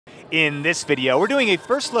in this video. We're doing a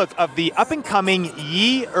first look of the up-and-coming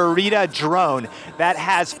YI Erida drone that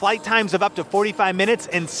has flight times of up to 45 minutes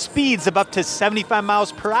and speeds of up to 75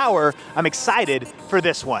 miles per hour. I'm excited for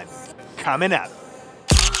this one. Coming up.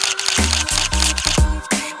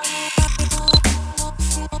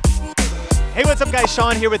 Hey, what's up guys?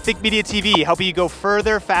 Sean here with Think Media TV, helping you go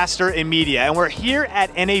further, faster in media. And we're here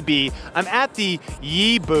at NAB. I'm at the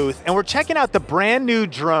YI booth, and we're checking out the brand new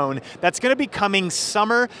drone that's gonna be coming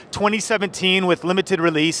summer 2017 with limited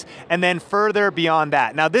release, and then further beyond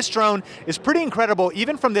that. Now this drone is pretty incredible,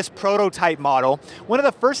 even from this prototype model. One of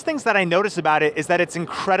the first things that I noticed about it is that it's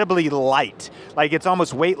incredibly light. Like it's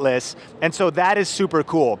almost weightless, and so that is super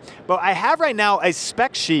cool. But I have right now a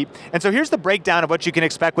spec sheet, and so here's the breakdown of what you can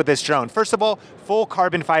expect with this drone. First of all, full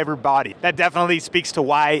carbon fiber body. That definitely speaks to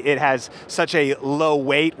why it has such a low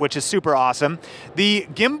weight, which is super awesome. The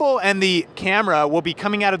gimbal and the camera will be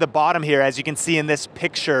coming out of the bottom here, as you can see in this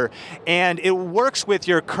picture, and it works with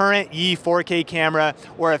your current YI 4K camera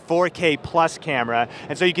or a 4K plus camera,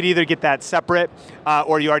 and so you could either get that separate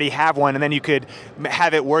or you already have one, and then you could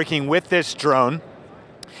have it working with this drone.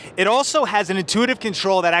 It also has an intuitive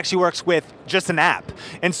control that actually works with just an app.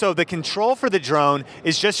 And so the control for the drone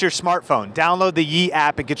is just your smartphone. Download the YI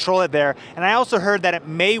app and control it there. And I also heard that it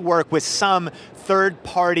may work with some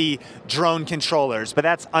third-party drone controllers, but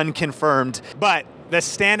that's unconfirmed. But the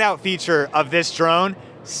standout feature of this drone,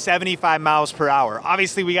 75 miles per hour.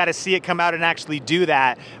 Obviously, we got to see it come out and actually do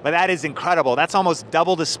that, but that is incredible. That's almost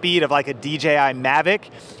double the speed of like a DJI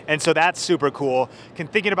Mavic, and so that's super cool.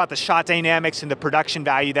 Thinking about the shot dynamics and the production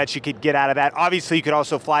value that you could get out of that. Obviously, you could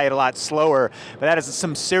also fly it a lot slower, but that is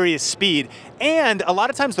some serious speed. And a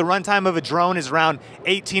lot of times the runtime of a drone is around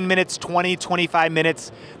 18 minutes, 20, 25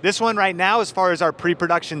 minutes. This one right now, as far as our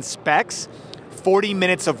pre-production specs, 40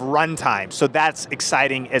 minutes of runtime, so that's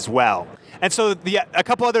exciting as well. And so a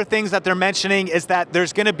couple other things that they're mentioning is that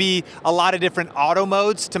there's gonna be a lot of different auto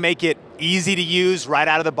modes to make it easy to use right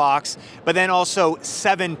out of the box, but then also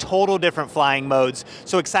 7 total different flying modes.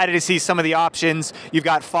 So excited to see some of the options. You've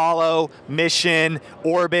got follow, mission,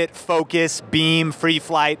 orbit, focus, beam, free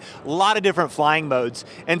flight, a lot of different flying modes.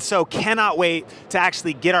 And so cannot wait to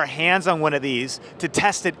actually get our hands on one of these to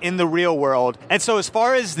test it in the real world. And so as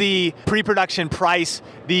far as the pre-production price,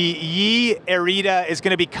 the YI Erida is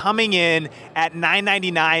gonna be coming in at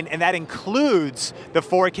 $999, and that includes the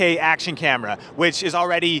 4K action camera, which is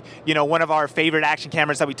already, you know, one of our favorite action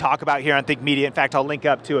cameras that we talk about here on Think Media. In fact, I'll link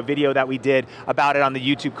up to a video that we did about it on the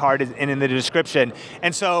YouTube card and in the description.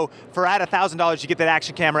 And so for at $1,000, you get that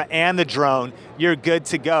action camera and the drone, you're good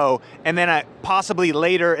to go. And then possibly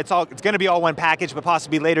later, it's gonna be all one package, but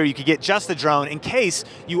possibly later you could get just the drone in case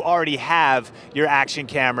you already have your action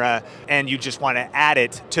camera and you just wanna add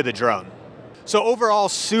it to the drone. So overall,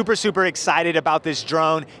 super, super excited about this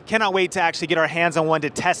drone. Cannot wait to actually get our hands on one to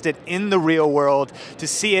test it in the real world, to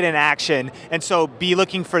see it in action. And so be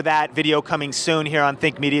looking for that video coming soon here on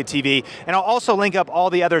Think Media TV. And I'll also link up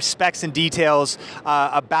all the other specs and details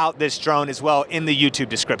about this drone as well in the YouTube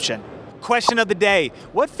description. Question of the day,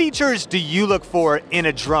 what features do you look for in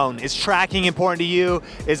a drone? Is tracking important to you?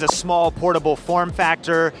 Is a small portable form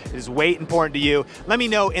factor? Is weight important to you? Let me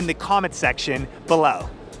know in the comment section below.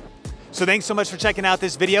 So thanks so much for checking out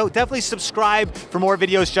this video. Definitely subscribe for more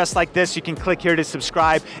videos just like this. You can click here to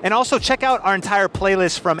subscribe. And also check out our entire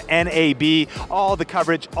playlist from NAB, all the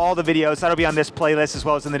coverage, all the videos. That'll be on this playlist as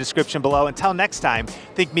well as in the description below. Until next time,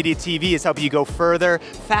 Think Media TV is helping you go further,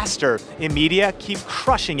 faster in media. Keep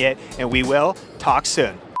crushing it, and we will talk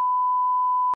soon.